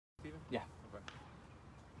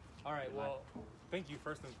All right, well, thank you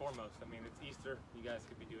first and foremost. I mean, it's Easter. You guys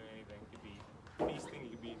could be doing anything. You could be feasting,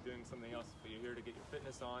 you could be doing something else, but you're here to get your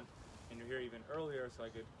fitness on, and you're here even earlier so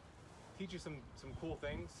I could teach you some cool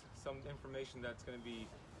things, some information that's going to be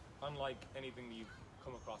unlike anything that you've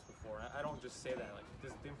come across before. I don't just say that. Like,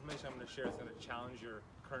 the information I'm going to share is going to challenge your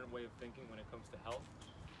current way of thinking when it comes to health,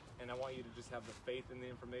 and I want you to just have the faith in the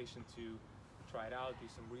information to try it out, do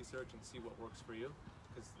some research, and see what works for you,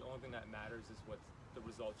 because the only thing that matters is what the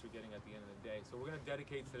results you're getting at the end of the day. So we're going to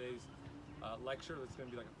dedicate today's lecture. It's going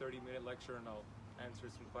to be like a 30-minute lecture, and I'll answer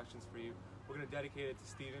some questions for you. We're going to dedicate it to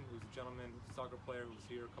Steven, who's a gentleman, soccer player who was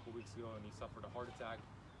here a couple weeks ago, and he suffered a heart attack.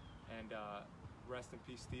 And rest in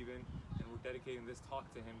peace, Steven. And we're dedicating this talk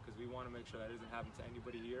to him because we want to make sure that doesn't happen to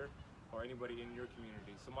anybody here or anybody in your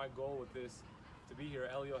community. So my goal with this, to be here,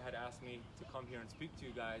 Elio had asked me to come here and speak to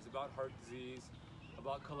you guys about heart disease,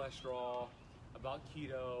 about cholesterol, about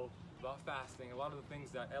keto, about fasting, a lot of the things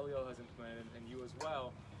that Elio has implemented, and you as well,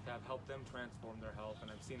 to have helped them transform their health. And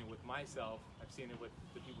I've seen it with myself, I've seen it with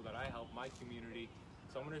the people that I help, my community.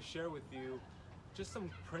 So I'm going to share with you just some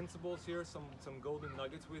principles here, some golden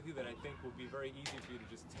nuggets with you that I think will be very easy for you to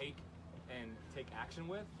just take action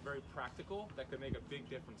with, very practical, that could make a big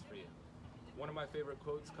difference for you. One of my favorite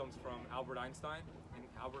quotes comes from Albert Einstein, and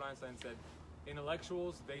Albert Einstein said,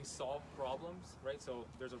 intellectuals, they solve problems, right? So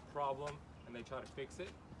there's a problem and they try to fix it.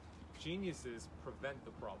 Geniuses prevent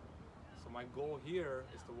the problem. So my goal here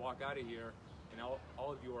is to walk out of here, and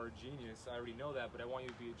all of you are a genius. I already know that, but I want you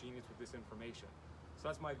to be a genius with this information. So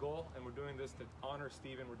that's my goal, and we're doing this to honor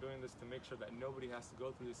Steven. We're doing this to make sure that nobody has to go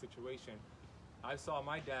through this situation. I saw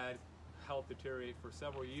my dad's health deteriorate for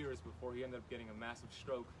several years before he ended up getting a massive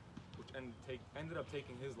stroke, which ended up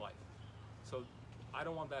taking his life. So I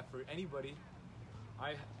don't want that for anybody.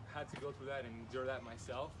 I had to go through that and endure that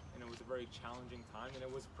myself, and it was a very challenging time, and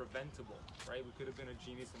it was preventable, right? We could have been a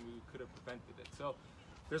genius and we could have prevented it. So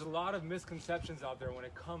there's a lot of misconceptions out there when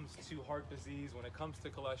it comes to heart disease, when it comes to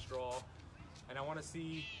cholesterol, and I want to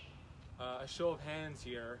see a show of hands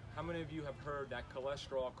here. How many of you have heard that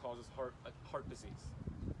cholesterol causes heart disease?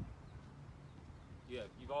 Yeah,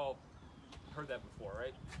 you've all heard that before,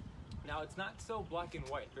 right? Now, it's not so black and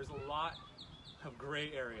white. There's a lot of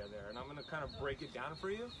gray area there, and I'm going to kind of break it down for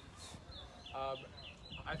you.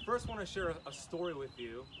 I first want to share a story with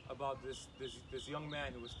you about this young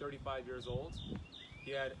man who was 35 years old.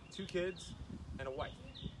 He had 2 kids and a wife,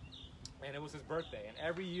 and it was his birthday. And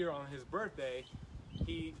every year on his birthday,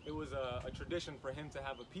 it was a tradition for him to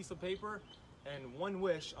have a piece of paper and one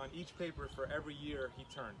wish on each paper for every year he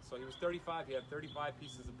turned. So he was 35, he had 35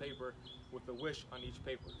 pieces of paper with a wish on each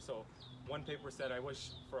paper. So one paper said, I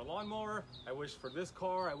wish for a lawnmower, I wish for this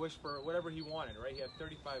car, I wish for whatever he wanted, right? He had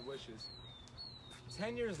 35 wishes.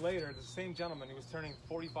 10 years later, the same gentleman, he was turning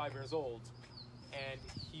 45 years old, and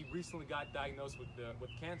he recently got diagnosed with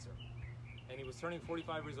cancer. And he was turning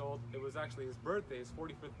 45 years old. It was actually his birthday, his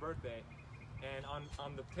 45th birthday. And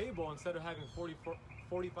on the table, instead of having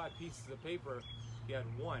 45 pieces of paper, he had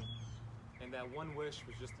one, and that one wish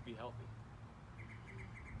was just to be healthy.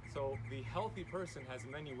 So the healthy person has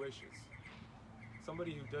many wishes.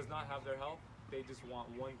 Somebody who does not have their health, they just want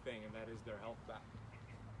one thing, and that is their health back.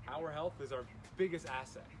 Our health is our biggest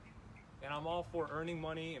asset. And I'm all for earning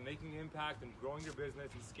money and making an impact and growing your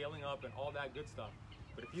business and scaling up and all that good stuff.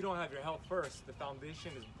 But if you don't have your health first, the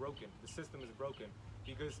foundation is broken. The system is broken.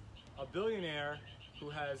 Because a billionaire who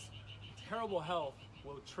has terrible health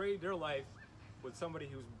will trade their life with somebody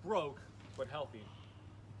who's broke but healthy.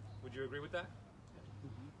 Would you agree with that?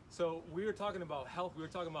 Mm-hmm. So we were talking about health. We were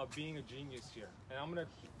talking about being a genius here. And I'm going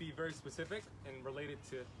to be very specific and relate it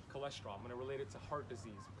to cholesterol. I'm going to relate it to heart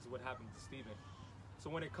disease because of what happened to Steven. So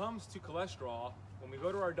when it comes to cholesterol, when we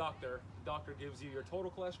go to our doctor, the doctor gives you your total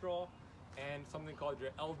cholesterol and something called your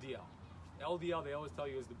LDL. LDL, they always tell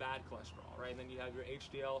you, is the bad cholesterol, right? And then you have your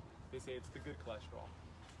HDL, they say it's the good cholesterol.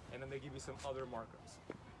 And then they give you some other markers.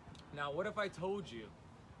 Now, what if I told you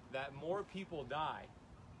that more people die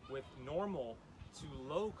with normal to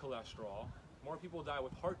low cholesterol, more people die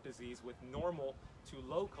with heart disease with normal to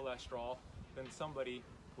low cholesterol than somebody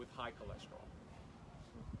with high cholesterol?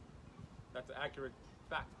 That's an accurate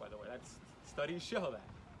fact, by the way. Studies show that.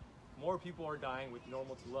 More people are dying with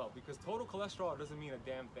normal to low, because total cholesterol doesn't mean a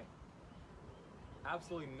damn thing.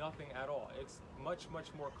 Absolutely nothing at all. It's much, much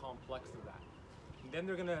more complex than that. And then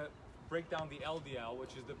they're going to break down the LDL,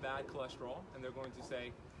 which is the bad cholesterol, and they're going to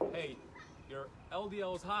say, hey, your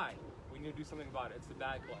LDL is high. We need to do something about it. It's the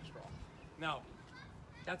bad cholesterol. Now,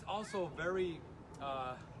 that's also very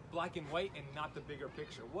black and white and not the bigger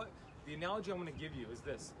picture. The analogy I'm going to give you is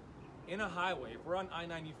this. In a highway, if we're on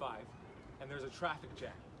I-95 and there's a traffic jam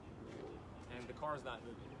and the car's not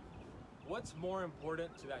moving, what's more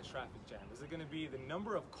important to that traffic jam? Is it going to be the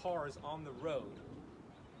number of cars on the road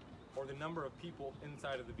or the number of people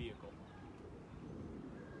inside of the vehicle?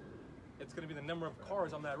 It's going to be the number of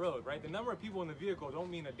cars on that road, right? The number of people in the vehicle don't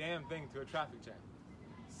mean a damn thing to a traffic jam.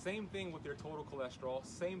 Same thing with your total cholesterol,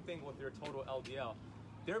 same thing with your total LDL.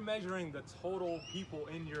 They're measuring the total people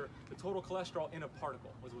in the total cholesterol in a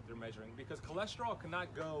particle is what they're measuring, because cholesterol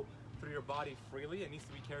cannot go through your body freely. It needs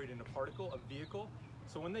to be carried in a particle, a vehicle.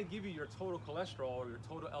 So when they give you your total cholesterol or your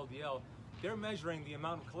total LDL, they're measuring the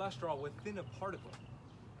amount of cholesterol within a particle.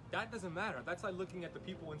 That doesn't matter. That's like looking at the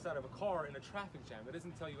people inside of a car in a traffic jam. It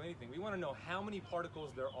doesn't tell you anything. We want to know how many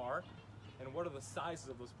particles there are and what are the sizes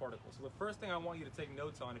of those particles. So the first thing I want you to take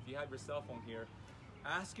notes on, if you have your cell phone here,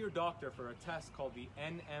 ask your doctor for a test called the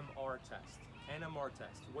NMR test. NMR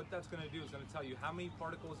test. What that's going to do is going to tell you how many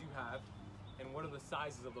particles you have and what are the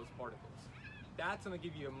sizes of those particles. That's going to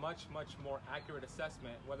give you a much, much more accurate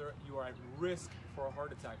assessment whether you are at risk for a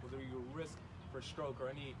heart attack, whether you're at risk for stroke or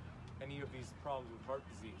any of these problems with heart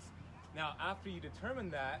disease. Now, after you determine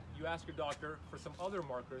that, you ask your doctor for some other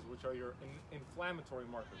markers, which are your inflammatory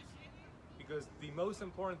markers. Because the most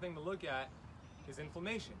important thing to look at is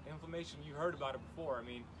inflammation. Inflammation, you heard about it before. I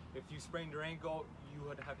mean, if you sprained your ankle, you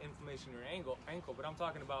would have inflammation in your ankle, but I'm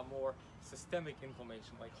talking about more systemic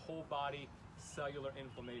inflammation, like whole body cellular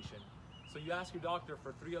inflammation. So you ask your doctor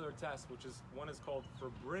for 3 other tests, one is called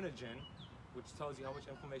fibrinogen, which tells you how much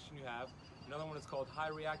inflammation you have. Another one is called high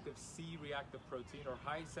reactive C-reactive protein, or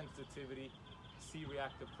high sensitivity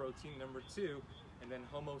C-reactive protein, number 2, and then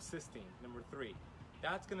homocysteine, number 3.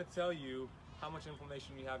 That's going to tell you how much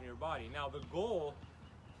inflammation you have in your body. Now, the goal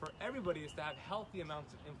for everybody is to have healthy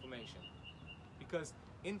amounts of inflammation, because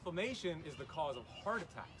inflammation is the cause of heart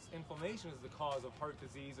attacks. Inflammation is the cause of heart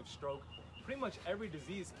disease, of stroke. Pretty much every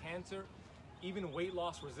disease, cancer, even weight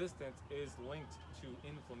loss resistance is linked to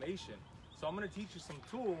inflammation. So I'm going to teach you some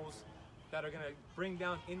tools that are going to bring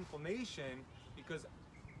down inflammation, because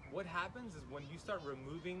what happens is when you start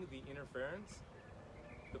removing the interference,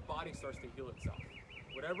 the body starts to heal itself.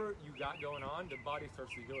 Whatever you got going on, the body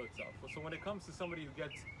starts to heal itself. So when it comes to somebody who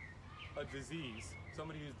gets a disease,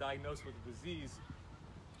 somebody who's diagnosed with a disease,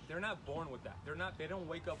 they're not born with that. They don't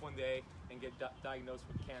wake up one day and get diagnosed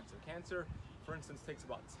with cancer. Cancer, for instance, takes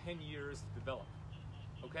about 10 years to develop,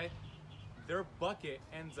 okay? Their bucket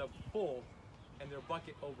ends up full and their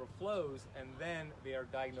bucket overflows, and then they are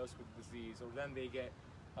diagnosed with disease, or then they get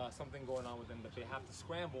something going on with them that they have to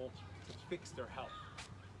scramble to fix their health.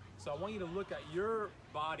 So I want you to look at your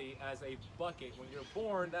body as a bucket. When you're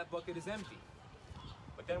born, that bucket is empty.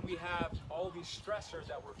 But then we have all these stressors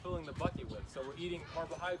that we're filling the bucket with. So we're eating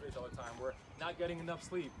carbohydrates all the time. We're not getting enough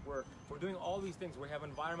sleep. We're doing all these things. We have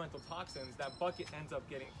environmental toxins. That bucket ends up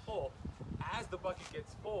getting full. As the bucket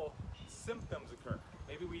gets full, symptoms occur.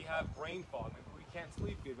 Maybe we have brain fog. Maybe we can't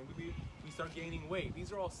sleep good. Maybe we start gaining weight.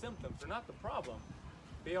 These are all symptoms. They're not the problem.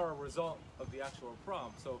 They are a result of the actual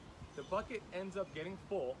problem. So the bucket ends up getting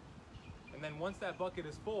full. And then once that bucket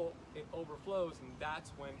is full, it overflows, and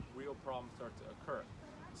that's when real problems start to occur.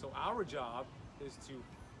 So our job is to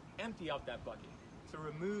empty out that bucket, to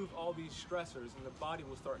remove all these stressors, and the body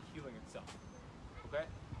will start healing itself, okay?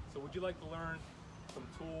 So would you like to learn some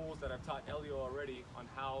tools that I've taught Elio already on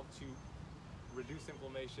how to reduce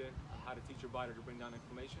inflammation, how to teach your body to bring down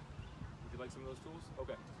inflammation? Would you like some of those tools?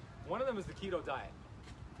 Okay. One of them is the keto diet.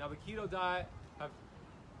 Now the keto diet, have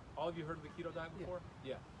all of you heard of the keto diet before?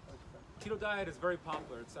 Yeah. Keto diet is very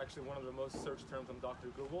popular. It's actually one of the most searched terms on Dr.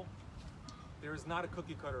 Google. There is not a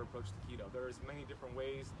cookie cutter approach to keto. There is many different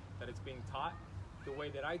ways that it's being taught. The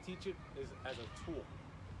way that I teach it is as a tool.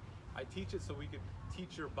 I teach it so we could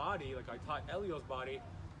teach your body, like I taught Elio's body,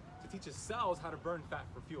 to teach his cells how to burn fat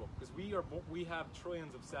for fuel. Because we have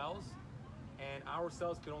trillions of cells, and our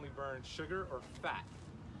cells can only burn sugar or fat.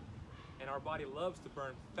 And our body loves to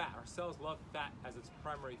burn fat. Our cells love fat as its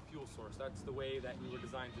primary fuel source. That's the way that we were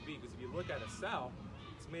designed to be. Because if you look at a cell,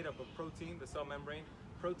 it's made up of protein, the cell membrane,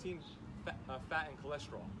 protein, fat, and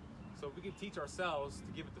cholesterol. So if we can teach our cells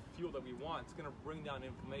to give it the fuel that we want, it's going to bring down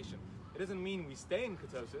inflammation. It doesn't mean we stay in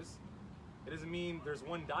ketosis. It doesn't mean there's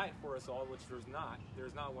one diet for us all, which there's not.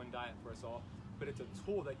 There's not one diet for us all. But it's a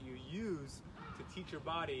tool that you use to teach your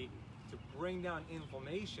body to bring down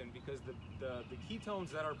inflammation, because the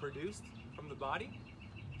ketones that are produced from the body,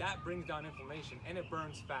 that brings down inflammation and it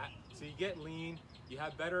burns fat. So you get lean, you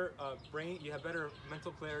have better brain, you have better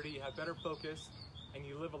mental clarity, you have better focus, and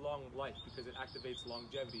you live a long life because it activates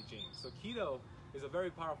longevity genes. So keto is a very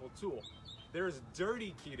powerful tool. There's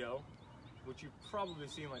dirty keto, which you've probably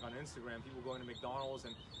seen like on Instagram, people going to McDonald's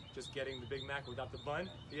and just getting the Big Mac without the bun.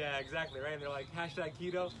 Yeah, exactly, right? And they're like, hashtag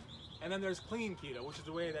keto. And then there's clean keto, which is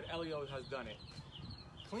the way that Elio has done it.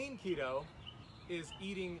 Clean keto is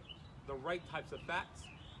eating the right types of fats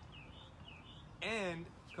and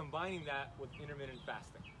combining that with intermittent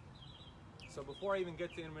fasting. So before I even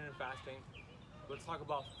get to intermittent fasting, let's talk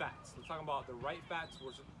about fats. Let's talk about the right fats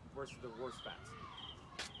versus the worst fats.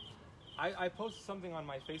 I posted something on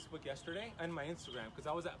my Facebook yesterday and my Instagram because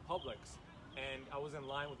I was at Publix and I was in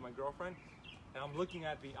line with my girlfriend and I'm looking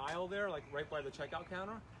at the aisle there, like right by the checkout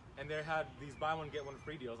counter, and they had these buy one get one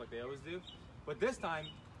free deals like they always do. But this time,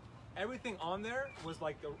 everything on there was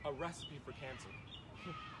like a recipe for cancer.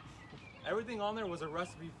 Everything on there was a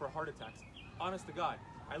recipe for heart attacks. Honest to God.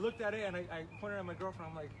 I looked at it and I pointed at my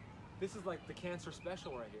girlfriend, I'm like, this is like the cancer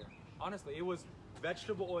special right here. Honestly, it was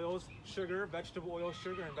vegetable oils, sugar, and vegetable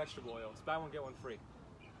oils. Buy one, get one free.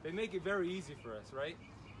 They make it very easy for us, right?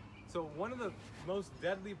 So one of the most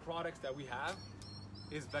deadly products that we have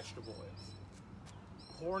is vegetable oils.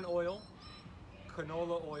 Corn oil,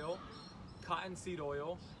 canola oil, cottonseed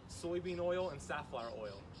oil, soybean oil, and safflower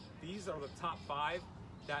oil. These are the top 5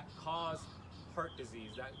 that cause heart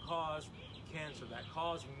disease, that cause cancer, that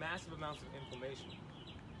cause massive amounts of inflammation.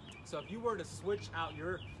 So if you were to switch out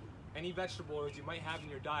any vegetable oils you might have in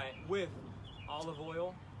your diet with olive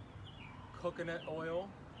oil, coconut oil,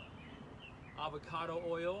 avocado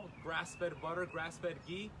oil, grass-fed butter, grass-fed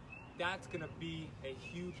ghee, that's gonna be a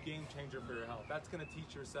huge game changer for your health. That's gonna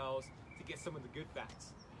teach your cells to get some of the good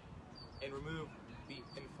fats and remove the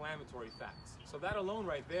inflammatory fats. So that alone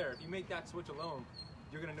right there, if you make that switch alone,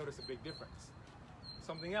 you're gonna notice a big difference.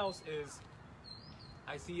 Something else is,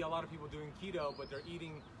 I see a lot of people doing keto, but they're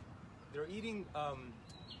eating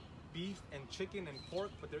beef and chicken and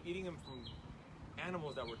pork, but they're eating them from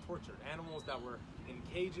animals that were tortured, animals that were in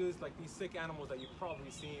cages, like these sick animals that you've probably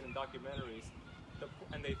seen in documentaries.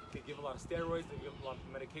 And they give a lot of steroids, they give a lot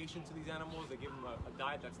of medication to these animals, they give them a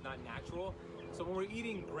diet that's not natural. So when we're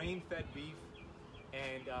eating grain-fed beef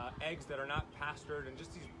and eggs that are not pastured and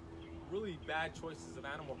just these really bad choices of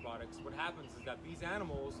animal products, what happens is that these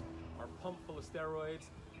animals are pumped full of steroids,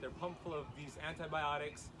 they're pumped full of these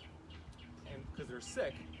antibiotics, and because they're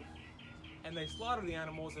sick, and they slaughter the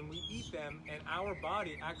animals and we eat them, and our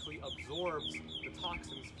body actually absorbs the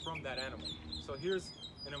toxins from that animal. So here's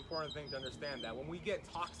an important thing to understand, that when we get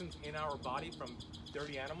toxins in our body from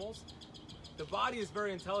dirty animals, the body is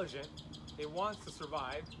very intelligent, it wants to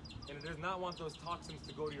survive, and it does not want those toxins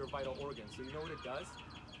to go to your vital organs. So you know what it does?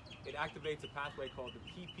 It activates a pathway called the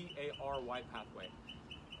PPARY pathway.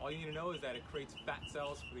 All you need to know is that it creates fat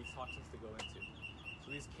cells for these toxins to go into.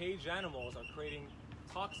 So these caged animals are creating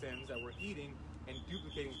toxins that we're eating and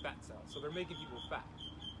duplicating fat cells. So they're making people fat.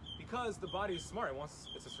 Because the body is smart,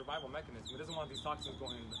 it's a survival mechanism. It doesn't want these toxins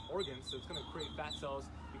going in the organs, so it's going to create fat cells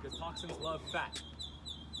because toxins love fat.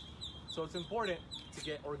 So it's important to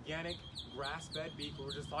get organic, grass-fed beef. We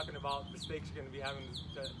were just talking about the steaks you're going to be having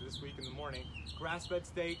this week in the morning. Grass-fed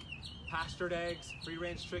steak, pastured eggs,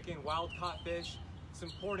 free-range chicken, wild-caught fish. It's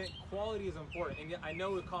important. Quality is important. And yet I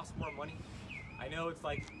know it costs more money. I know it's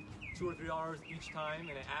like $2 or $3 each time,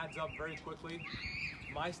 and it adds up very quickly.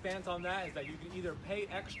 My stance on that is that you can either pay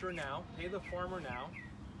extra now, pay the farmer now,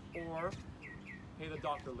 or pay the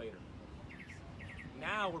doctor later.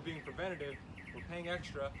 Now we're being preventative, we're paying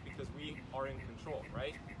extra because we are in control,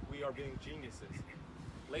 right? We are being geniuses.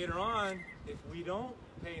 Later on, if we don't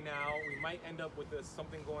pay now, we might end up with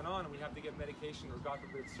something going on and we have to get medication or God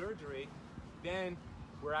forbid surgery, then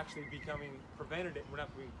we're actually becoming preventative. We're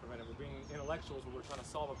not being preventative, we're being intellectuals where we're trying to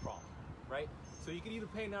solve a problem, right? So you can either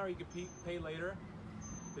pay now or you can pay later.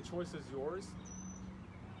 The choice is yours.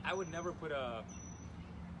 I would never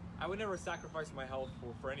sacrifice my health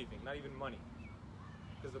for anything, not even money.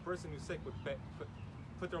 Because the person who's sick would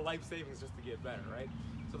put their life savings just to get better, right?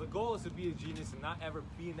 So the goal is to be a genius and not ever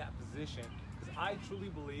be in that position. Because I truly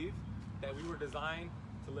believe that we were designed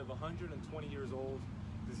to live 120 years old,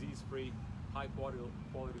 disease-free, high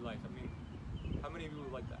quality life. I mean, how many of you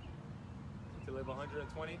would like that? To live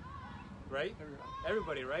 120? Right?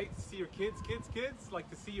 Everybody, right? To see your kids, like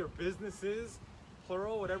to see your businesses,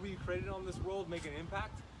 plural, whatever you created on this world, make an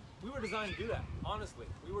impact. We were designed to do that, honestly.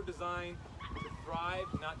 We were designed to thrive,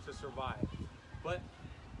 not to survive. But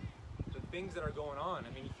the things that are going on,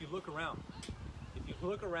 I mean, if you look around, if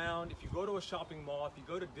you go to a shopping mall, if you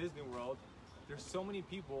go to Disney World, there's so many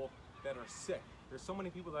people that are sick. There's so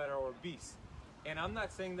many people that are obese. And I'm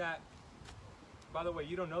not saying that, by the way,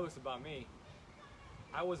 you don't know this about me.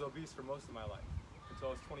 I was obese for most of my life, until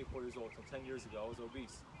I was 24 years old, until 10 years ago, I was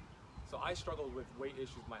obese. So I struggled with weight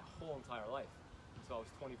issues my whole entire life, until I was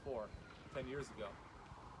 24, 10 years ago.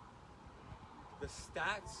 The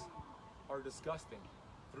stats are disgusting.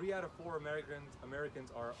 3 out of 4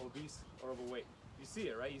 Americans are obese or overweight. You see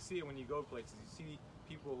it, right? You see it when you go places. You see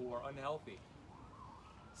people who are unhealthy.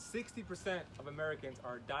 60% of Americans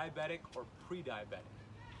are diabetic or pre-diabetic.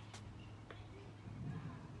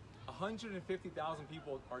 150,000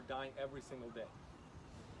 people are dying every single day.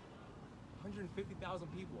 150,000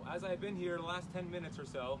 people. As I've been here the last 10 minutes or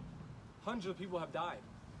so, hundreds of people have died.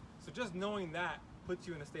 So just knowing that puts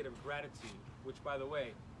you in a state of gratitude, which, by the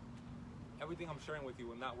way, everything I'm sharing with you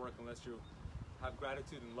will not work unless you have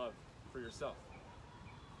gratitude and love for yourself.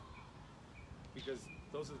 Because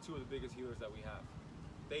those are the two of the biggest healers that we have.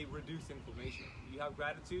 They reduce inflammation. You have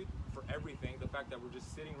gratitude for everything. The fact that we're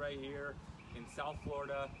just sitting right here in South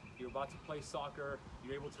Florida, you're about to play soccer,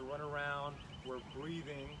 you're able to run around, we're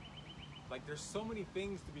breathing. Like, there's so many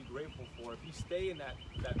things to be grateful for. If you stay in that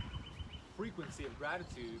frequency of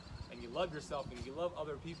gratitude and you love yourself and you love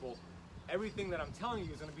other people, everything that I'm telling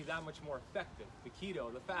you is going to be that much more effective. The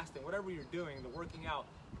keto, the fasting, whatever you're doing, the working out,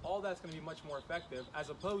 all that's going to be much more effective, as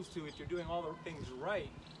opposed to if you're doing all the things right,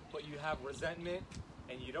 but you have resentment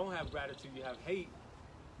and you don't have gratitude, you have hate.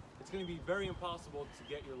 It's going to be very impossible to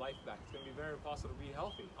get your life back. It's going to be very impossible to be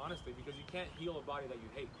healthy, honestly, because you can't heal a body that you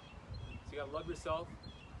hate. So you got to love yourself.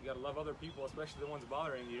 You got to love other people, especially the ones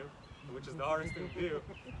bothering you, which is the hardest thing to do.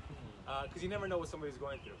 Because you never know what somebody's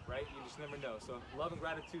going through, right? You just never know. So love and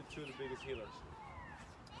gratitude, two of the biggest healers.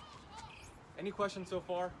 Any questions so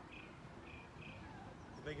far?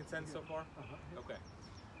 Is it making sense so far? Okay.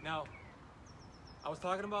 Now, I was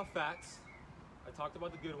talking about fats. I talked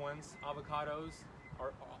about the good ones. Avocados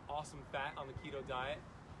are awesome fat on the keto diet.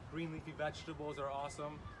 Green leafy vegetables are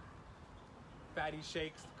awesome. Fatty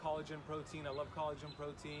shakes, collagen protein. I love collagen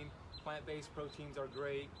protein. Plant-based proteins are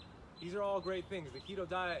great. These are all great things. The keto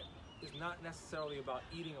diet is not necessarily about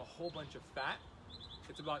eating a whole bunch of fat.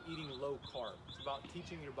 It's about eating low carb. It's about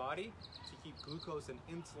teaching your body to keep glucose and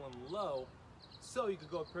insulin low, so you could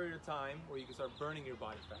go a period of time where you can start burning your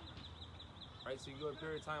body fat. Right? So you go a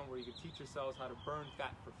period of time where you can teach yourselves how to burn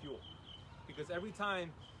fat for fuel. Because every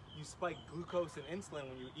time you spike glucose and insulin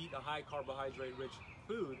when you eat a high carbohydrate rich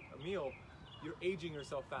food, a meal, you're aging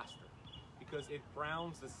yourself faster because it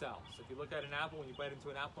browns the cells. So if you look at an apple, when you bite into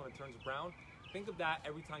an apple and it turns brown, think of that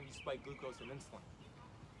every time you spike glucose and insulin.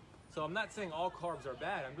 So I'm not saying all carbs are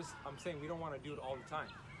bad. I'm saying we don't want to do it all the time.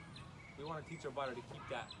 We want to teach our body to keep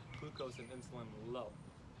that glucose and insulin low.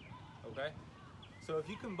 Okay? So if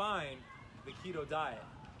you combine the keto diet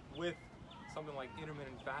with something like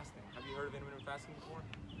intermittent fasting. Have you heard of intermittent fasting before?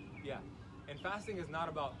 Yeah. And fasting is not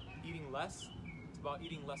about eating less, it's about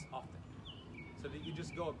eating less often. So that you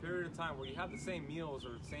just go a period of time where you have the same meals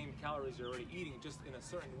or the same calories you're already eating, just in a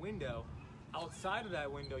certain window. Outside of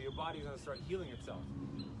that window, your body's gonna start healing itself.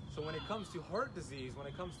 So when it comes to heart disease, when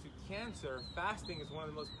it comes to cancer, fasting is one of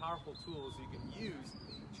the most powerful tools you can use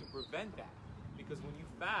to prevent that. Because when you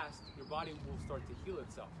fast, your body will start to heal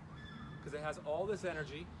itself. Because it has all this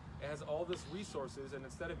energy, it has all this resources, and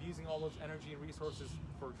instead of using all those energy and resources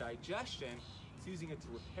for digestion, it's using it to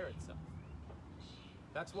repair itself.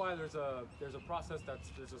 That's why there's a process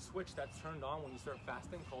there's a switch that's turned on when you start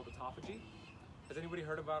fasting called autophagy. Has anybody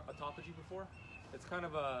heard about autophagy before? It's kind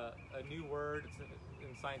of a new word. It's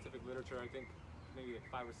in scientific literature, I think maybe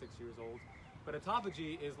 5 or 6 years old. But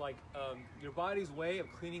autophagy is like your body's way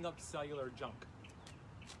of cleaning up cellular junk.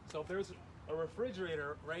 So if there's a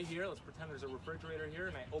refrigerator right here, let's pretend there's a refrigerator here,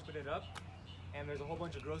 and I open it up, and there's a whole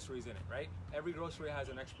bunch of groceries in it, right? Every grocery has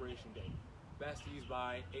an expiration date. Best used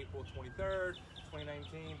by April 23rd,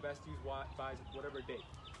 2019, best used by whatever date.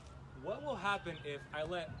 What will happen if I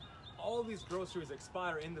let all these groceries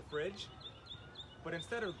expire in the fridge, but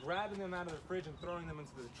instead of grabbing them out of the fridge and throwing them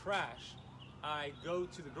into the trash, I go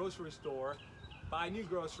to the grocery store, buy new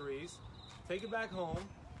groceries, take it back home,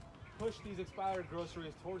 push these expired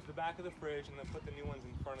groceries towards the back of the fridge, and then put the new ones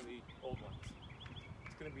in front of the old ones.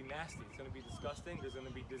 It's gonna be nasty, it's gonna be disgusting, there's gonna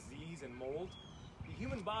be disease and mold. The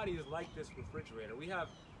human body is like this refrigerator. We have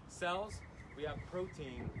cells, we have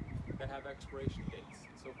protein that have expiration dates.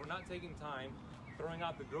 So if we're not taking time throwing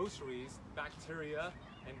out the groceries, bacteria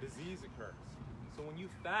and disease occurs. So when you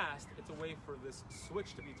fast, it's a way for this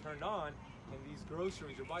switch to be turned on, and these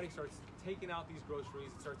groceries, your body starts taking out these groceries,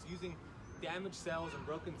 it starts using damaged cells and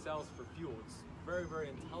broken cells for fuel. It's very, very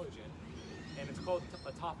intelligent, and it's called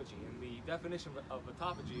autophagy. And the definition of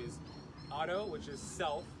autophagy is auto, which is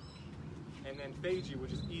self, and then phagy,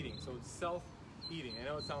 which is eating. So it's self-eating. I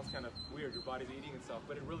know it sounds kind of weird, your body's eating itself,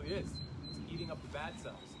 but it really is. It's eating up the bad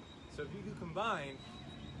cells. So if you can combine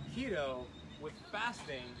keto with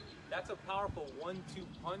fasting, that's a powerful 1-2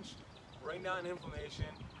 punch. Bring down inflammation,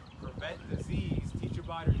 prevent disease, teach your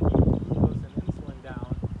body to keep glucose and insulin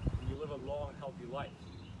down, and you live a long, healthy life.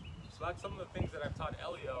 So that's some of the things that I've taught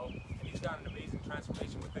Elio, and he's got an amazing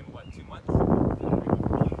transformation within, what, 2 months? 3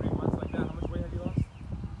 months like that. How much weight have you lost?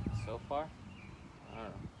 So far, I don't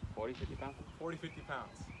know, 40, 50 pounds? 40, 50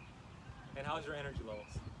 pounds. And how's your energy levels?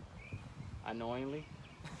 Unknowingly,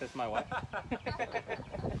 that's my wife.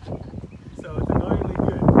 So it's annoyingly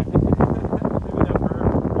good. Maybe that for her.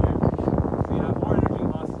 Yeah. So you have more energy,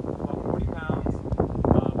 lost about 40 pounds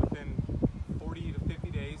within 40 to 50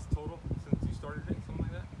 days total since you started it, something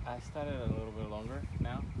like that? I started a little bit longer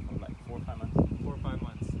now. I'm like 4 or 5 months. 4 or 5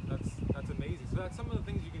 months. That's amazing. So that's some of the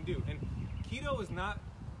things you can do. And keto is not,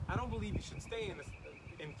 I don't believe you should stay in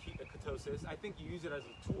ketosis. I think you use it as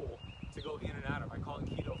a tool to go in and out of. I call it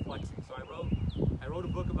keto flexing. So I wrote a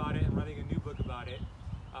book about it. I'm writing a new book about it.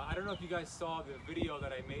 I don't know if you guys saw the video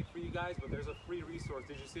that I made for you guys, but there's a free resource.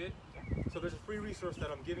 Did you see it? So there's a free resource that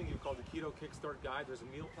I'm giving you called the Keto Kickstart Guide. There's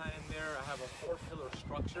a meal plan in there. I have a 4-pillar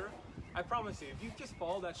structure. I promise you, if you just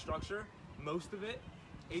follow that structure, most of it,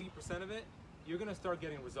 80% of it, you're gonna start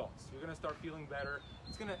getting results. You're gonna start feeling better.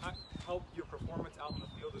 It's gonna help your performance out in the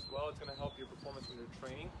field as well. It's gonna help your performance when you're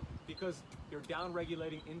training because you're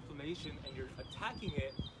down-regulating inflammation and you're attacking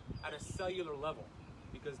it at a cellular level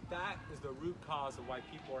because that is the root cause of why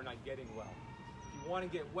people are not getting well. If you wanna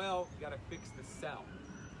get well, you gotta fix the cell.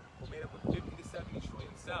 We're made up of 50 to 70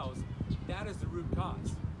 trillion cells. That is the root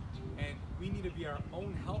cause. And we need to be our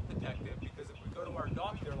own health detective because if we go to our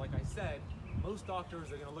doctor, like I said, most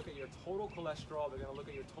doctors are going to look at your total cholesterol, they're going to look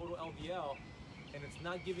at your total LDL, and it's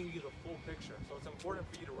not giving you the full picture. So it's important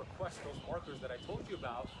for you to request those markers that I told you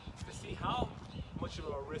about to see how much of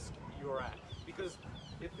a risk you're at. Because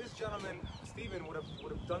if this gentleman, Stephen, would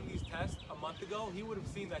have done these tests a month ago, he would have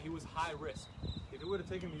seen that he was high risk. If he would have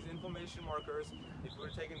taken these inflammation markers, if he would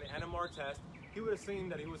have taken the NMR test, he would have seen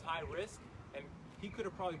that he was high risk, and he could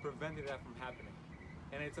have probably prevented that from happening.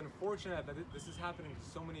 And it's unfortunate that this is happening to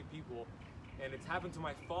so many people. And it's happened to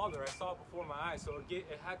my father. I saw it before my eyes, so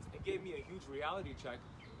it gave me a huge reality check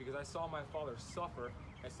because I saw my father suffer.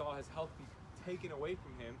 I saw his health be taken away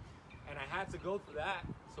from him, and I had to go through that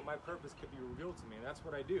so my purpose could be revealed to me. And that's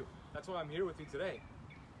what I do. That's why I'm here with you today.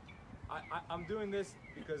 I'm doing this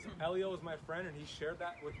because Elio is my friend, and he shared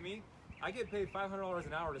that with me. I get paid $500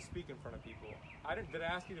 an hour to speak in front of people. Did I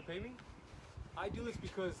ask you to pay me? I do this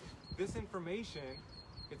because this information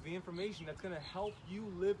is the information that's going to help you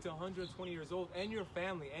live to 120 years old and your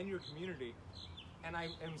family and your community. And I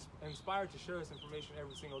am inspired to share this information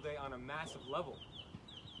every single day on a massive level.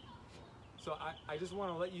 So I just want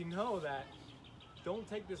to let you know that don't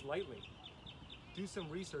take this lightly. Do some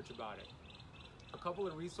research about it. A couple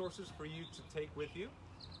of resources for you to take with you.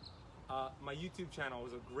 My YouTube channel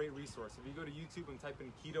is a great resource. If you go to YouTube and type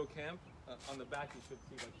in Keto Camp, on the back you should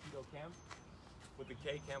see like Keto Camp. With the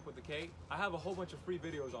K, camp with the K. I have a whole bunch of free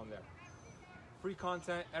videos on there. Free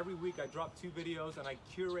content. Every week I drop 2 videos and I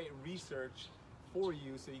curate research for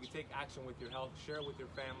you so you can take action with your health, share it with your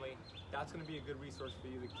family. That's going to be a good resource for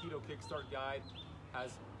you. The Keto Kickstart Guide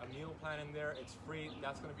has a meal plan in there. It's free.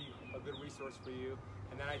 That's going to be a good resource for you.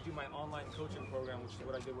 And then I do my online coaching program, which is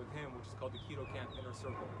what I did with him, which is called the Keto Camp Inner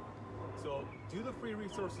Circle. So do the free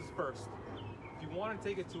resources first. If you want to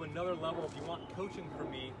take it to another level, if you want coaching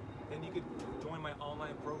from me, then you could join my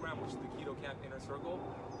online program, which is the Keto Camp Inner Circle.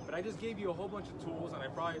 But I just gave you a whole bunch of tools, and I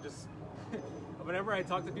probably just, whenever I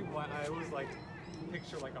talk to people, I always like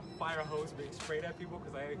picture like a fire hose being sprayed at people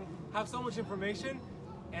because I have so much information,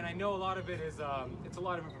 and I know a lot of it is, it's a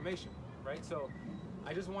lot of information, right? So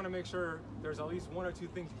I just want to make sure there's at least 1 or 2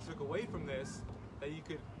 things you took away from this that you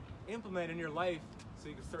could implement in your life so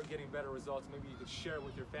you can start getting better results. Maybe you could share it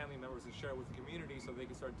with your family members and share it with the community so they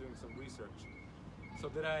can start doing some research. So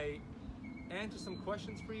did I answer some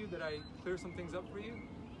questions for you? Did I clear some things up for you?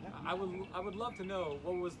 I would love to know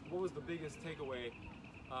what was the biggest takeaway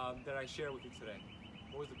that I shared with you today.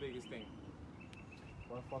 What was the biggest thing?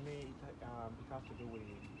 Well, for me, it has to do with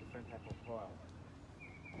different type of oil.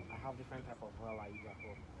 I have different type of oil I use at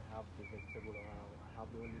home. I have the vegetable oil, I have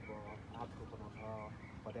the olive oil, I have coconut oil.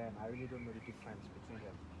 But then I really don't know the difference between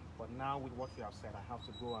them. But now with what you have said, I have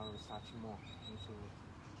to go and research more into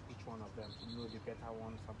each one of them to know the better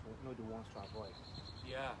ones and to know the ones to avoid.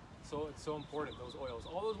 Yeah, so it's so important, those oils.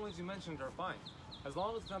 All those ones you mentioned are fine, as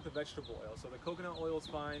long as it's not the vegetable oil. So the coconut oil is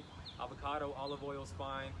fine, avocado, olive oil is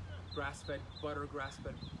fine, grass-fed butter,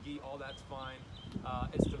 grass-fed ghee, all that's fine.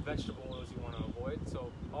 It's the vegetable oils you want to avoid.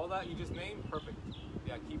 So all that you just named, perfect.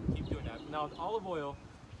 Yeah, keep doing that. Now with olive oil,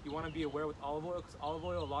 you want to be aware with olive oil, because olive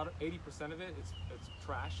oil, 80% of it, it's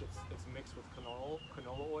trash. It's mixed with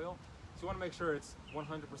canola oil. So you want to make sure it's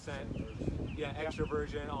 100%, yeah, extra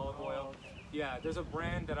virgin olive oil. Yeah, there's a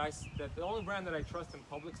brand the only brand that I trust in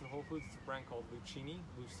Publix and Whole Foods is a brand called Lucini,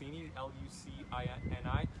 Lucini.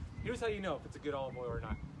 Here's how you know if it's a good olive oil or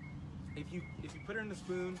not. If you put it in a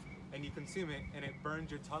spoon and you consume it and it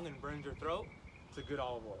burns your tongue and burns your throat, it's a good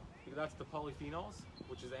olive oil. Because that's the polyphenols,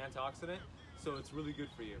 which is an antioxidant, so it's really good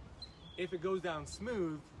for you. If it goes down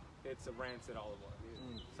smooth, it's a rancid olive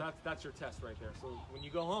oil. So that's your test right there. So when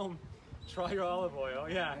you go home, try your olive oil.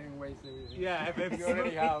 Yeah. Ain't waste everything. Yeah, if it's You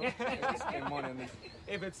already have. smooth, Spend money on this.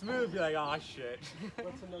 if it's smooth, you're like, oh shit.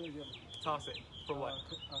 What's another good? Toss it. For what?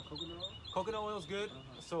 Coconut oil. Coconut oil is good.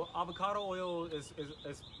 So avocado oil is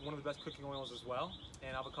one of the best cooking oils as well.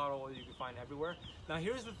 And avocado oil you can find everywhere. Now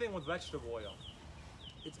here's the thing with vegetable oil.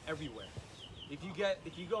 It's everywhere. If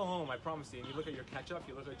you go home, I promise you, and you look at your ketchup,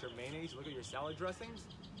 you look at your mayonnaise, you look at your salad dressings,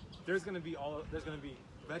 there's gonna be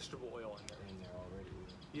vegetable oil in there. In there already.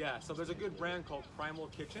 Yeah, so there's a good brand called Primal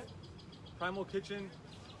Kitchen. Primal Kitchen,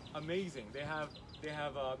 amazing. They have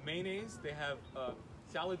mayonnaise, they have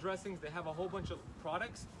salad dressings, they have a whole bunch of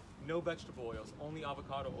products, no vegetable oils, only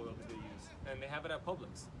avocado oil that they use. And they have it at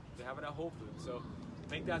Publix, they have it at Whole Foods. So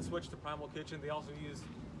make that switch to Primal Kitchen. They also use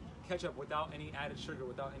ketchup without any added sugar,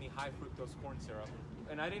 without any high fructose corn syrup.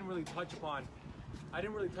 And I didn't really touch upon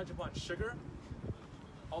sugar.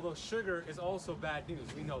 Although sugar is also bad news,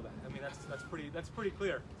 we know that. I mean, that's pretty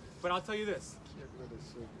clear. But I'll tell you this. Get rid of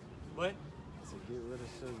sugar. What? So get rid of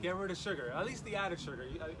sugar. Get rid of sugar. At least the added sugar.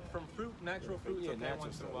 From fruit, natural fruit, Yeah, okay, natural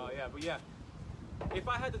once in a stuff. while. Yeah, but yeah. If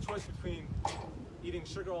I had the choice between eating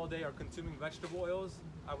sugar all day or consuming vegetable oils,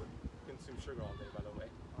 I would consume sugar all day, by the way.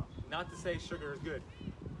 Not to say sugar is good,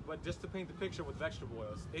 but just to paint the picture with vegetable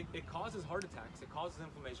oils. It causes heart attacks, it causes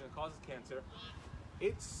inflammation, it causes cancer.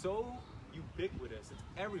 It's so ubiquitous, it's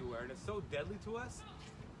everywhere, and it's so deadly to us.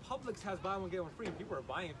 Publix has buy one get one free, and people are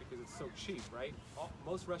buying it because it's so cheap, right?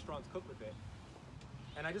 Most restaurants cook with it.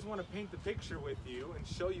 And I just want to paint the picture with you and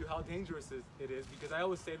show you how dangerous it is, because I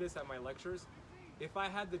always say this at my lectures. If I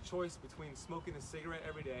had the choice between smoking a cigarette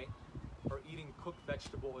every day or eating cooked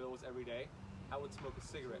vegetable oils every day, I would smoke a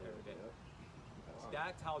cigarette every day.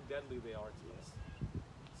 That's how deadly they are to us.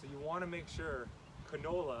 So you want to make sure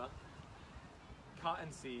canola,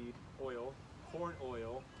 cottonseed oil, corn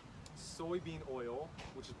oil, soybean oil,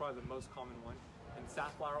 which is probably the most common one, and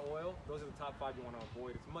safflower oil, those are the top 5 you want to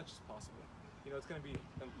avoid as much as possible. You know, it's going to be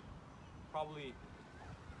probably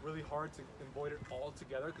really hard to avoid it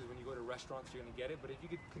altogether, because when you go to restaurants, you're going to get it. But if you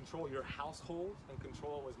could control your household and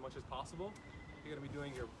control it as much as possible, you're going to be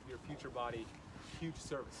doing your future body huge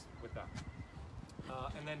service with that.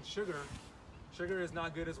 And then sugar is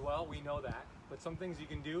not good as well, we know that. But some things you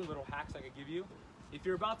can do, little hacks I could give you. If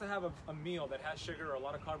you're about to have a meal that has sugar or a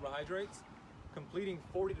lot of carbohydrates, completing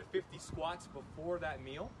 40 to 50 squats before that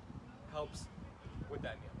meal helps with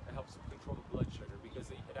that meal. It helps control the blood sugar, because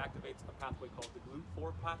it activates a pathway called the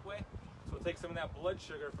GLUT4 pathway. So it takes some of that blood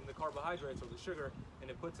sugar from the carbohydrates or the sugar, and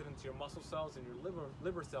it puts it into your muscle cells and your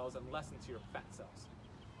liver cells, and less into your fat cells.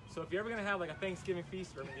 So if you're ever gonna have like a Thanksgiving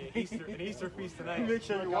feast or maybe an Easter feast tonight, Make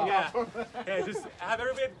sure you yeah, just have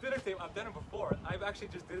everybody at the dinner table. I've done it before. I've actually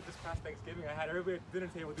just did it this past Thanksgiving. I had everybody at the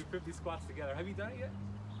dinner table do 50 squats together. Have you done it yet?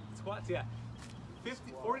 Squats, yeah.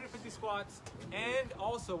 40 to 50 squats, and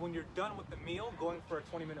also when you're done with the meal, going for a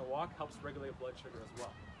 20-minute walk helps regulate blood sugar as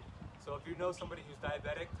well. So if you know somebody who's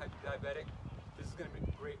diabetic, type 2 diabetic, this is gonna be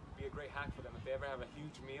a great hack for them. If they ever have a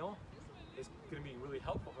huge meal, it's going to be really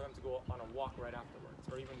helpful for them to go on a walk right afterwards,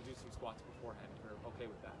 or even do some squats beforehand. We're okay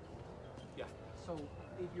with that. Yeah. So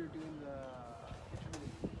if you're doing the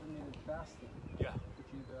intermittent fasting, Yeah. would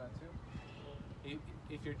you do that too?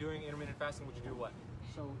 If you're doing intermittent fasting, would you do what?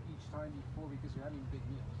 So each time before, because you're having big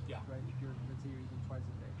meals, Yeah. right? If you're, let's say you're eating twice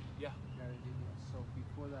a day, Yeah. you're having big meals. So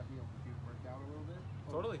before that meal, would you work out a little bit?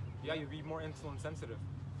 Or- Totally. Yeah, you'd be more insulin sensitive.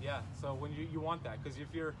 Yeah. So when you want that, because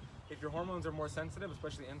if your hormones are more sensitive,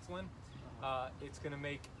 especially insulin, it's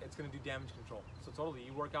gonna do damage control. So totally,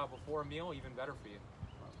 you work out before a meal, even better for you.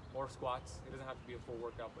 Or squats. It doesn't have to be a full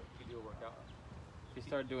workout, but you do a workout. If you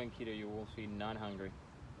start doing keto, you will feel non-hungry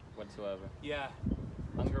whatsoever. Yeah.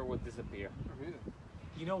 Hunger will disappear. Really?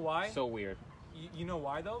 You know why? So weird. You know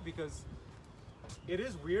why though? Because it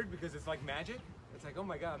is weird, because it's like magic. It's like, oh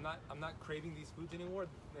my God, I'm not craving these foods anymore.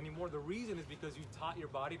 The reason is because you taught your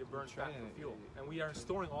body to burn fat for fuel, and we are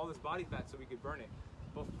storing all this body fat so we could burn it.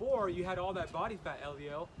 Before, you had all that body fat,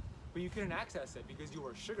 LDL, but you couldn't access it because you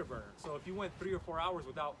were a sugar burner. So if you went 3 or 4 hours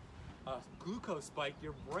without a glucose spike,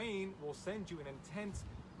 your brain will send you an intense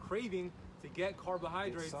craving to get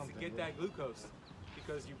carbohydrates, to get that glucose,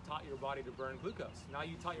 because you taught your body to burn glucose. Now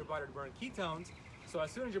you taught your body to burn ketones, so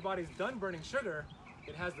as soon as your body's done burning sugar,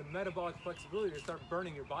 it has the metabolic flexibility to start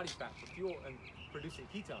burning your body fat for fuel and producing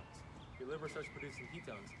ketones. Your liver starts producing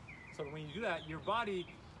ketones. So when you do that, your body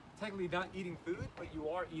technically not eating food, but you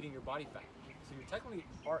are eating your body fat. So you technically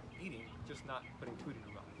are eating, just not putting food in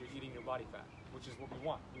your mouth. You're eating your body fat, which is what we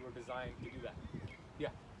want. We were designed to do that.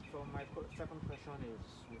 Yeah. So my second question is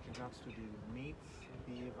with regards to the meats,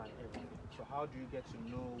 beef, and everything. So how do you get to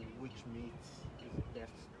know which meat is the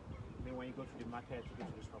best? I mean, when you go to the market, you go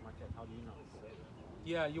to the supermarket, how do you know?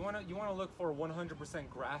 Yeah, you wanna look for 100%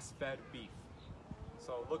 grass-fed beef.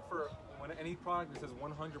 So look for when any product that says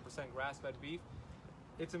 100% grass-fed beef.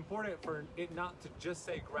 It's important for it not to just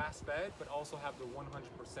say grass-fed, but also have the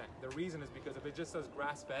 100%. The reason is because if it just says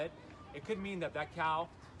grass-fed, it could mean that that cow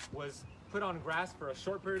was put on grass for a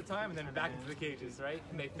short period of time and then back into the cages, right?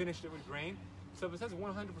 And they finished it with grain. So if it says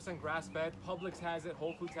 100% grass-fed, Publix has it,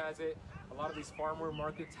 Whole Foods has it, a lot of these farmer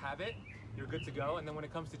markets have it, you're good to go. And then when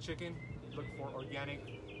it comes to chicken, look for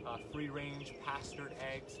organic, free-range, pastured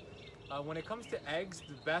eggs. When it comes to eggs,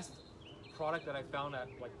 the best product that I found at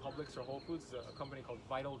like Publix or Whole Foods is a company called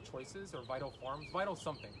Vital Choices or Vital Farms, Vital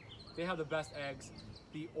something. They have the best eggs.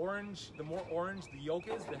 The more orange the yolk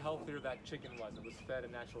is, the healthier that chicken was. It was fed a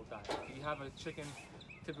natural diet. If you have a chicken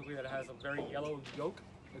typically that has a very yellow yolk,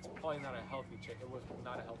 it's probably not a healthy chicken. It was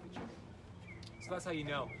not a healthy chicken. So that's how you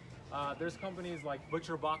know. There's companies like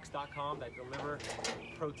butcherbox.com that deliver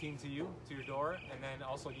protein to you, to your door, and then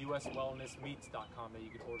also uswellnessmeats.com that you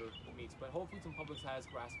can order meats. But Whole Foods and Publix has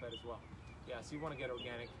grass-fed as well. Yeah, so you want to get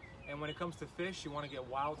organic. And when it comes to fish, you want to get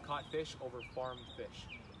wild-caught fish over farmed fish.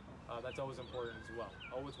 That's always important as well.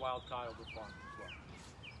 Always wild-caught over farmed as well.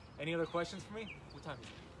 Any other questions for me? What time is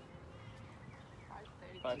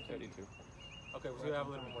it? 5:32. Okay, so we have a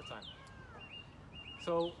little bit more time.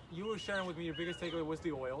 So you were sharing with me your biggest takeaway was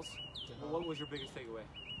the oils. What was your biggest takeaway?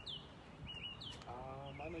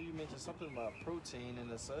 I know you mentioned something about protein in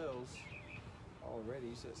the cells already.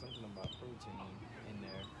 You said something about protein in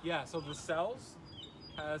there. Yeah, so the cells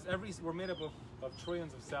we're made up of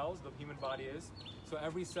trillions of cells, the human body is. So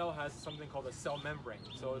every cell has something called a cell membrane.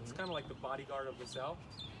 So it's kind of like the bodyguard of the cell.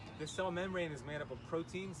 The cell membrane is made up of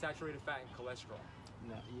protein, saturated fat, and cholesterol.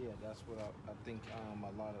 Now, yeah, that's what I think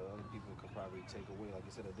a lot of other people could probably take away. Like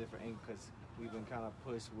you said, a different angle, because we've been kind of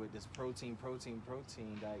pushed with this protein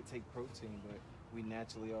diet, take protein, but we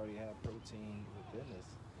naturally already have protein within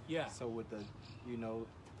us. Yeah. So with the, you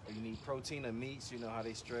need protein in meats, you know how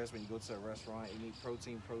they stress when you go to a restaurant, you need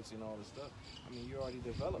protein, all this stuff. I mean, you already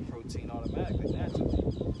develop protein automatically,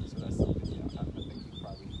 naturally. So that's something I think you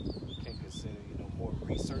probably can consider, more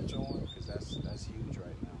research on, because that's huge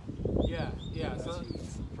right now. Yeah. That's So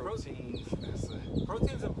huge. Protein,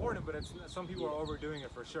 protein's important, but some people are overdoing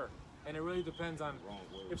it for sure. And it really depends on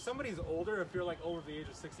if somebody's older. If you're like over the age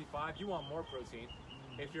of 65, you want more protein.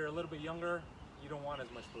 If you're a little bit younger, you don't want as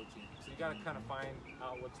much protein. So you got to kind of find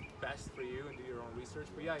out what's best for you and do your own research.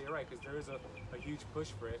 But yeah, you're right, because there is a huge push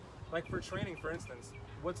for it. Like for training, for instance,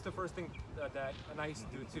 what's the first thing that I used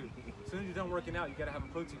to do too? As soon as you're done working out, you got to have a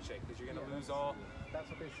protein shake, because you're going to lose all. That's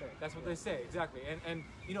what they say. That's what they say, exactly. And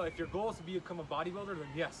if your goal is to become a bodybuilder, then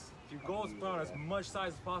yes. If your goal is to put on as much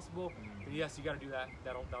size as possible, then yes, you got to do that.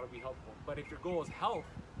 That'll be helpful. But if your goal is health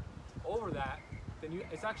over that, then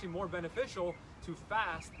it's actually more beneficial to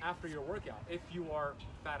fast after your workout if you are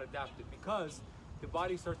fat adapted, because the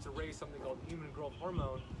body starts to raise something called human growth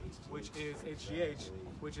hormone, which is HGH,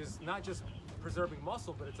 which is not just preserving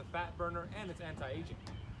muscle, but it's a fat burner and it's anti-aging.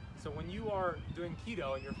 So when you are doing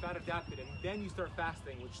keto and you're fat adapted and then you start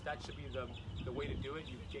fasting, which that should be the way to do it,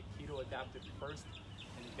 you get keto adapted first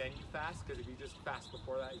and then you fast, because if you just fast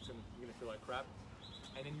before that, you're gonna feel like crap.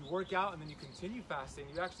 And then you work out and then you continue fasting,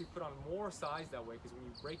 you actually put on more size that way, because when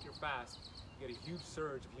you break your fast, you get a huge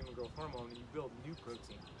surge of human growth hormone and you build new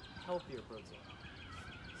protein, healthier protein.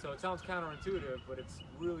 So it sounds counterintuitive, but it's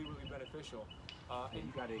really, really beneficial. And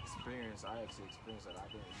you got to experience. I actually experienced that. I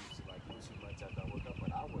didn't used to eat too much after I woke up,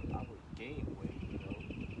 but I would gain weight,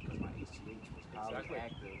 because my HGH was highly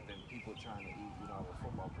active than people trying to eat. I was a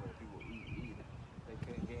football player. People eat. They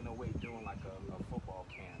couldn't gain no weight doing like a football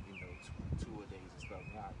camp, two a days and stuff.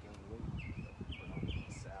 Now I gain weight, put on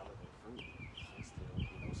salad and fruit, and still,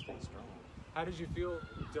 stay strong. How did you feel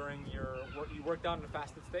during your work? You worked out in a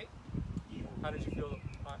fasted state? Yeah. How did you feel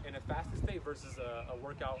in a fasted state versus a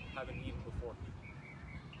workout having eaten before?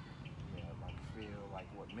 Feel like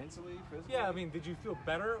what, mentally, physically? Yeah, I mean, did you feel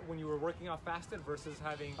better when you were working out fasted versus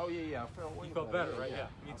having? Oh yeah, I felt way You felt better, right? Yeah,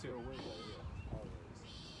 me I too. feel way better, yeah. Always.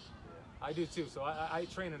 Yeah. I do too. So I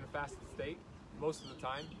train in a fasted state most of the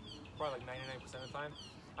time, probably like 99% of the time.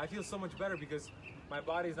 I feel so much better because my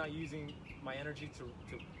body's not using my energy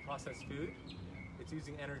to process food. It's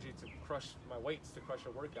using energy to crush my weights, to crush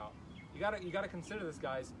a workout. You gotta consider this,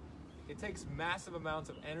 guys. It takes massive amounts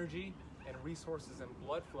of energy and resources and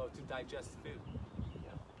blood flow to digest food.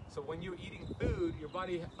 So when you're eating food, your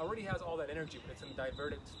body already has all that energy, but it's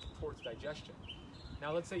diverted towards digestion.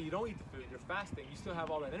 Now let's say you don't eat the food, you're fasting, you still have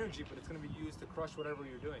all that energy, but it's going to be used to crush whatever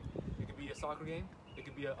you're doing. It could be a soccer game, it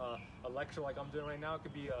could be a lecture like I'm doing right now, it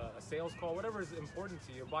could be a sales call, whatever is important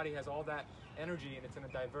to you. Your body has all that energy and it's going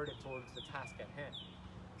to divert it towards the task at hand.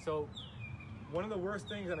 So one of the worst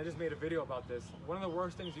things, and I just made a video about this, one of the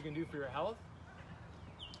worst things you can do for your health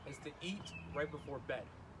is to eat right before bed.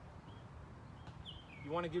 You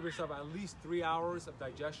want to give yourself at least 3 hours of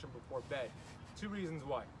digestion before bed. 2 reasons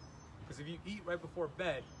why. Because if you eat right before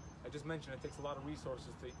bed, I just mentioned it takes a lot of resources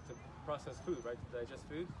to process food, right, to digest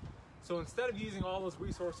food. So instead of using all those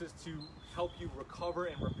resources to help you recover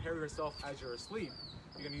and repair yourself as you're asleep,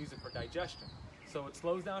 you're going to use it for digestion. So it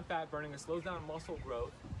slows down fat burning, it slows down muscle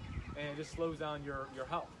growth, and it just slows down your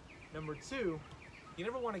health. Number 2, you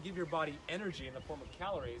never want to give your body energy in the form of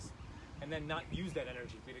calories and then not use that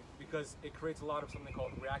energy, because it creates a lot of something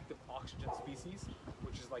called reactive oxygen species,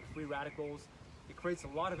 which is like free radicals. It creates a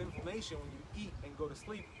lot of inflammation when you eat and go to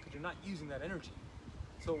sleep because you're not using that energy.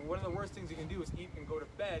 So one of the worst things you can do is eat and go to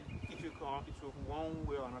bed. It will one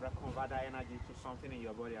way or another convert that energy to something in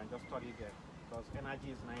your body and just store it there, because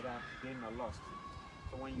energy is neither gained nor lost.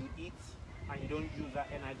 So when you eat and you don't use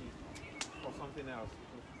that energy for something else,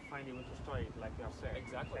 you find a way to store it, like you have said.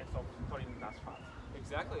 Exactly. Instead of storing it as fat.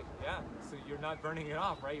 Exactly, yeah. So you're not burning it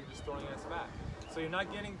off, right? You're just storing it as fat. So you're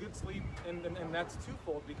not getting good sleep, and that's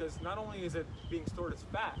twofold, because not only is it being stored as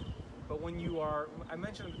fat, but when you are, I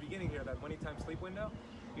mentioned at the beginning here, that money time sleep window,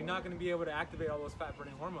 you're not going to be able to activate all those fat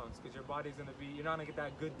burning hormones, because your body's going to be, you're not going to get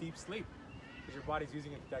that good deep sleep, because your body's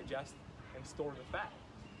using it to digest and store the fat.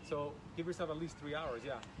 So give yourself at least 3 hours,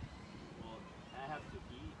 yeah. Well, I have to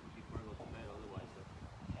eat before I go to bed, otherwise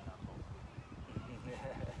I cannot fall asleep.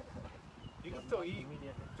 You can still eat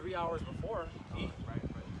 3 hours before. Eat. Right.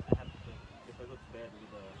 I have to, if I go to bed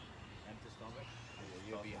with an empty stomach,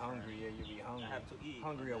 You'll be hungry. Yeah, you'll be hungry. I have to eat.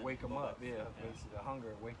 Hungry or wake them up. Yeah, basically, the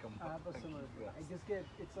hunger wake them I up. have a similar thing. I just get,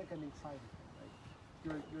 it's like an anxiety.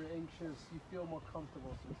 Like you're anxious, you feel more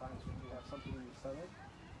comfortable sometimes when you have something in your stomach,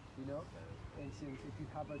 you know? And since if you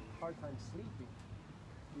have a hard time sleeping,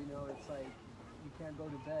 you know, it's like you can't go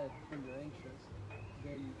to bed when you're anxious,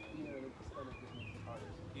 then, you know, the stomach just makes it harder.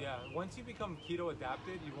 Yeah, once you become keto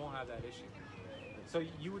adapted, you won't have that issue. So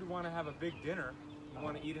you would want to have a big dinner. You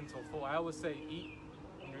want to eat until full. I always say eat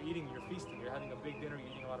when you're eating, you're feasting. You're having a big dinner, you're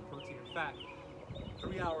eating a lot of protein and fat.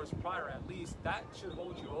 3 hours prior at least, that should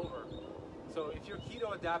hold you over. So if you're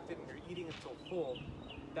keto adapted and you're eating until full,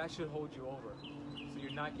 that should hold you over. So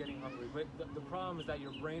you're not getting hungry. But the problem is that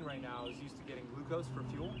your brain right now is used to getting glucose for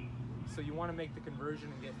fuel. So you want to make the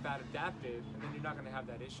conversion and get fat adapted, and then you're not going to have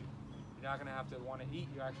that issue. You're not going to have to want to eat.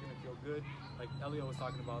 You're actually going to feel good. Like Elio was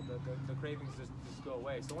talking about, the cravings just go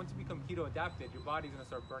away. So once you become keto adapted, your body's going to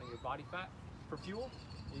start burning your body fat for fuel,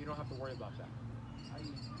 and you don't have to worry about that. I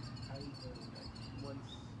eat like once,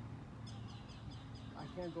 I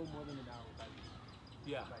can't go more than an hour without eating.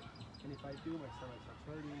 Yeah. Like, and if I do, my stomach starts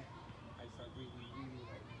hurting. I start really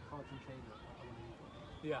like concentrating on what I want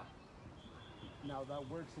to eat. Yeah. Now that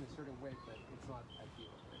works in a certain way, but it's not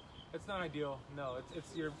ideal. It's not ideal. No,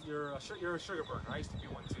 you're a sugar burner. I used to be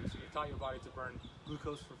one too. So you taught your body to burn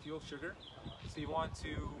glucose for fuel, sugar. So you want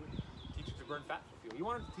to teach it to burn fat for fuel. You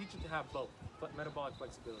want to teach it to have both, metabolic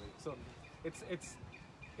flexibility. So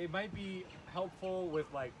it might be helpful with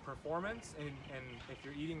like performance and if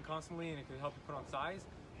you're eating constantly, and it can help you put on size,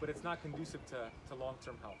 but it's not conducive to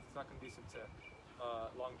long-term health. It's not conducive to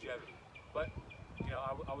longevity. But you know,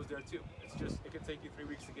 I was there too. It's just, it can take you 3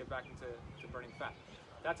 weeks to get back into burning fat.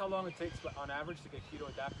 That's how long it takes on average to get keto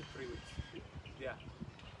adapted, 3 weeks. Yeah,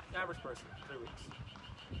 average person, 3 weeks.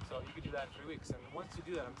 So you could do that in 3 weeks. And once you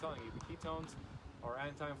do that, I'm telling you, the ketones are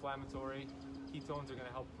anti-inflammatory. Ketones are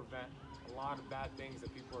gonna help prevent a lot of bad things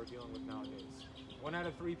that people are dealing with nowadays. 1 out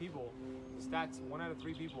of 3 people, the stats, 1 out of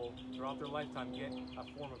 3 people throughout their lifetime get a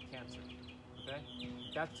form of cancer, okay?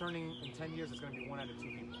 That's turning, in 10 years, it's gonna be 1 out of 2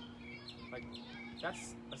 people. Like,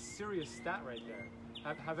 that's a serious stat right there.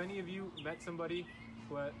 Have any of you met somebody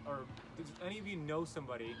who, or does any of you know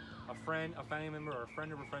somebody, a friend, a family member, or a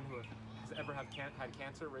friend of a friend who has ever had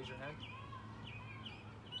cancer? Raise your hand.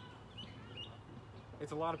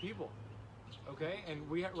 It's a lot of people, okay? And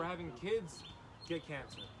we're having kids get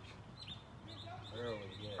cancer. Early,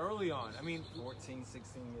 yeah. Early on. I mean, 14,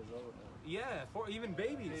 16 years old now. yeah, for even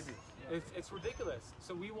babies. Yeah. It's ridiculous.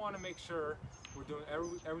 So we want to make sure we're doing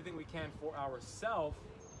everything we can for ourselves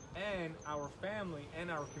and our family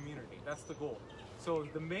and our community. That's the goal. So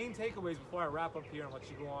the main takeaways before I wrap up here and let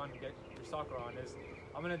you go on and get your soccer on is,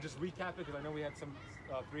 I'm gonna just recap it because I know we had some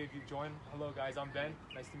three of you join. Hello guys, I'm Ben.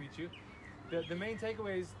 Nice to meet you. The main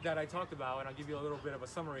takeaways that I talked about, and I'll give you a little bit of a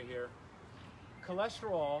summary here.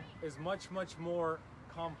 Cholesterol is much more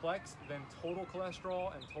complex than total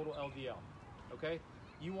cholesterol and total LDL. Okay?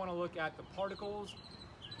 You want to look at the particles,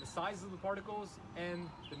 the size of the particles, and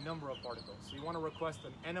the number of particles. So you want to request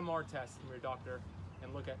an NMR test from your doctor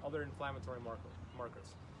and look at other inflammatory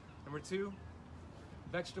markers. Number two,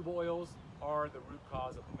 vegetable oils are the root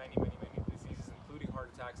cause of many diseases, including heart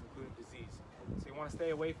attacks, including disease. So you want to stay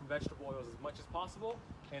away from vegetable oils as much as possible,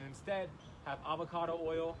 and instead have avocado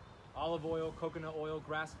oil, olive oil, coconut oil,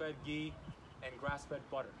 grass-fed ghee, and grass-fed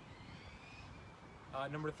butter.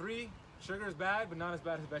 Number three, sugar is bad, but not as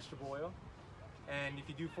bad as vegetable oil. And if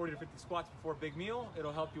you do 40 to 50 squats before a big meal,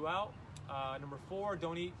 it'll help you out. Number four,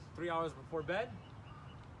 don't eat 3 hours before bed.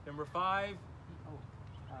 Number five,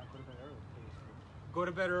 Go to bed early. go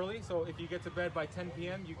to bed early. So if you get to bed by 10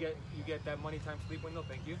 p.m., you get that money time sleep window.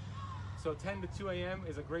 Thank you. So 10 to 2 a.m.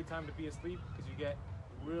 is a great time to be asleep because you get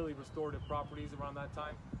really restorative properties around that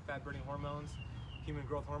time. Fat burning hormones, human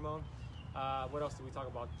growth hormone. What else did we talk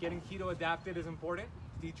about? Getting keto adapted is important.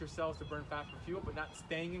 Teach yourselves to burn fat for fuel, but not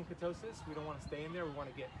staying in ketosis. We don't want to stay in there. We want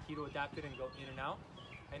to get keto adapted and go in and out.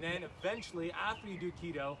 And then eventually, after you do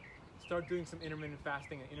keto, start doing some intermittent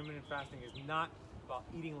fasting. And intermittent fasting is not about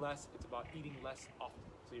eating less, it's about eating less often.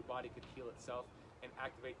 So your body could heal itself and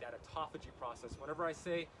activate that autophagy process. Whenever I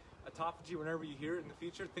say autophagy, whenever you hear it in the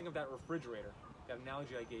future, think of that refrigerator, that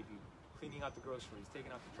analogy I gave you, cleaning out the groceries,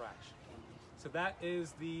 taking out the trash. So that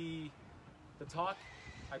is the talk.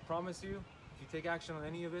 I promise you, if you take action on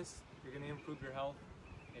any of this, you're going to improve your health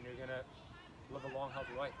and you're going to live a long,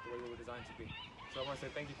 healthy life the way you were designed to be. So I want to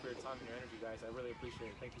say thank you for your time and your energy, guys. I really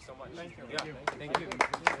appreciate it. Thank you so much. Thank you. Yeah, thank you.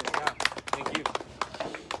 Thank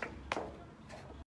you.